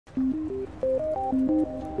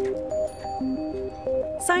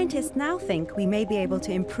Scientists now think we may be able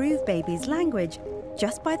to improve babies' language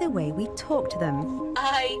just by the way we talk to them.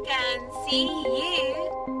 I can see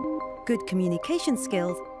you. Good communication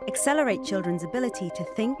skills accelerate children's ability to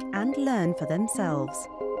think and learn for themselves.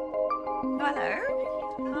 Hello.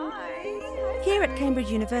 Hi. Here at Cambridge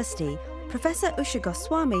University, Professor Usha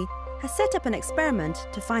Goswami has set up an experiment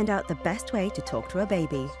to find out the best way to talk to a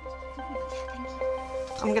baby.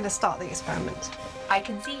 I'm going to start the experiment. I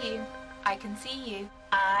can see you. I can see you.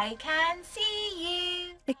 I can see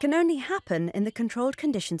you. It can only happen in the controlled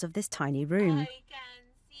conditions of this tiny room. I can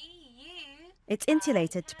see you. It's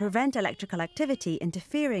insulated to prevent electrical activity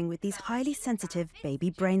interfering with these highly sensitive baby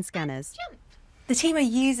brain scanners. The team are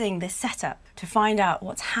using this setup to find out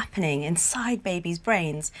what's happening inside babies'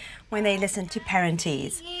 brains when they listen to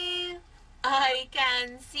Parentese. I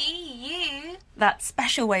can see you. That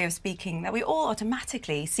special way of speaking that we all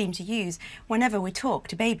automatically seem to use whenever we talk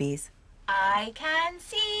to babies. I can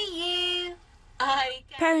see you.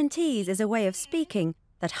 Parentese is a way of speaking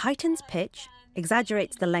that heightens pitch,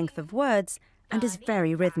 exaggerates the length of words, and is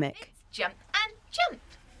very rhythmic. Jump and jump.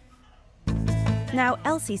 Now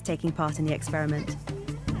Elsie's taking part in the experiment.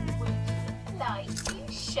 Would like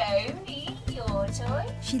to show me your toy?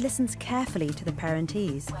 She listens carefully to the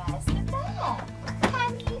Parentese. Where's the bear?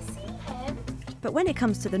 Can you see him? But when it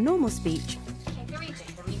comes to the normal speech,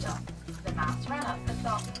 The mouse ran up the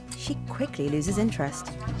clock. she quickly loses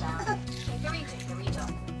interest.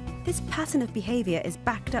 This pattern of behaviour is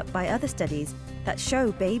backed up by other studies that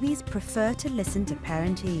show babies prefer to listen to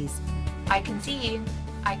Parentese. I can see you.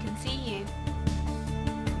 I can see you.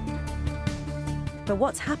 But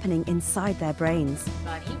what's happening inside their brains?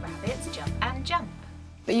 Bunny rabbits jump and jump.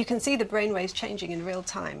 But you can see the brainwaves changing in real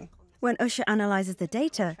time. When Usha analyses the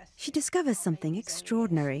data, she discovers something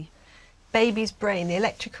extraordinary. Baby's brain, the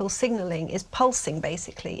electrical signalling is pulsing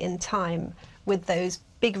basically in time with those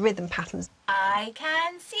big rhythm patterns. I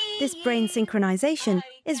can see This brain synchronization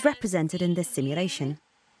is represented in this simulation.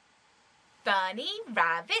 Bunny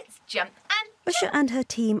rabbits jump and Usha and her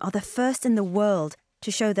team are the first in the world to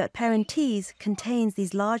show that Parentese contains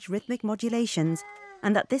these large rhythmic modulations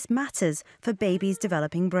and that this matters for babies'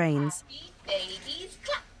 developing brains. babies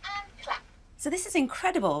clap and clap. So this is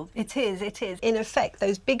incredible. It is, it is. In effect,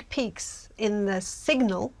 those big peaks in the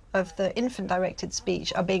signal of the infant-directed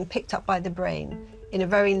speech are being picked up by the brain in a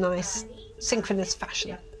very nice, synchronous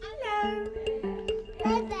fashion.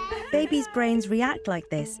 Babies' brains react like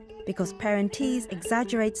this because Parentese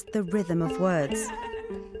exaggerates the rhythm of words.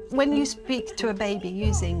 When you speak to a baby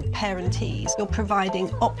using Parentese, you're providing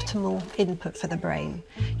optimal input for the brain.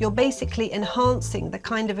 You're basically enhancing the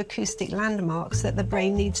kind of acoustic landmarks that the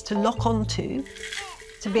brain needs to lock onto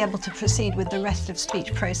to be able to proceed with the rest of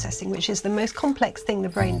speech processing, which is the most complex thing the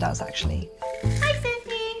brain does, actually. Hi,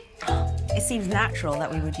 Sophie. It seems natural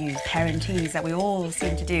that we would use Parentese, that we all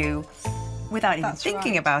seem to do, without even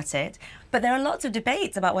thinking about it. But there are lots of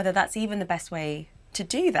debates about whether that's even the best way to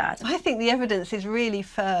do that. I think the evidence is really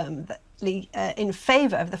firm in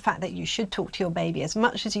favour of the fact that you should talk to your baby as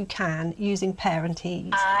much as you can using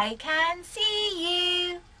Parentese. I can see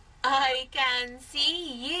you. I can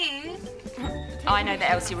see you. I know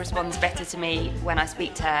that Elsie responds better to me when I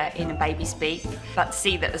speak to her in a baby speak, but to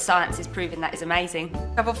see that the science is proving that is amazing.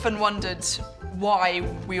 I've often wondered why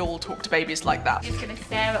we all talk to babies like that. Just gonna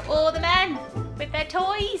stare at all the men with their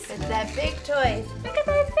toys. With their big toys. Look at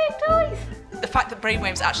those big toys. The fact that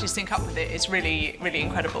brainwaves actually sync up with it is really, really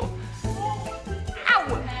incredible.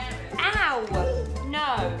 Ow! Ow!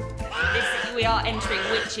 No. We are entering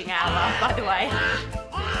witching hour, by the way.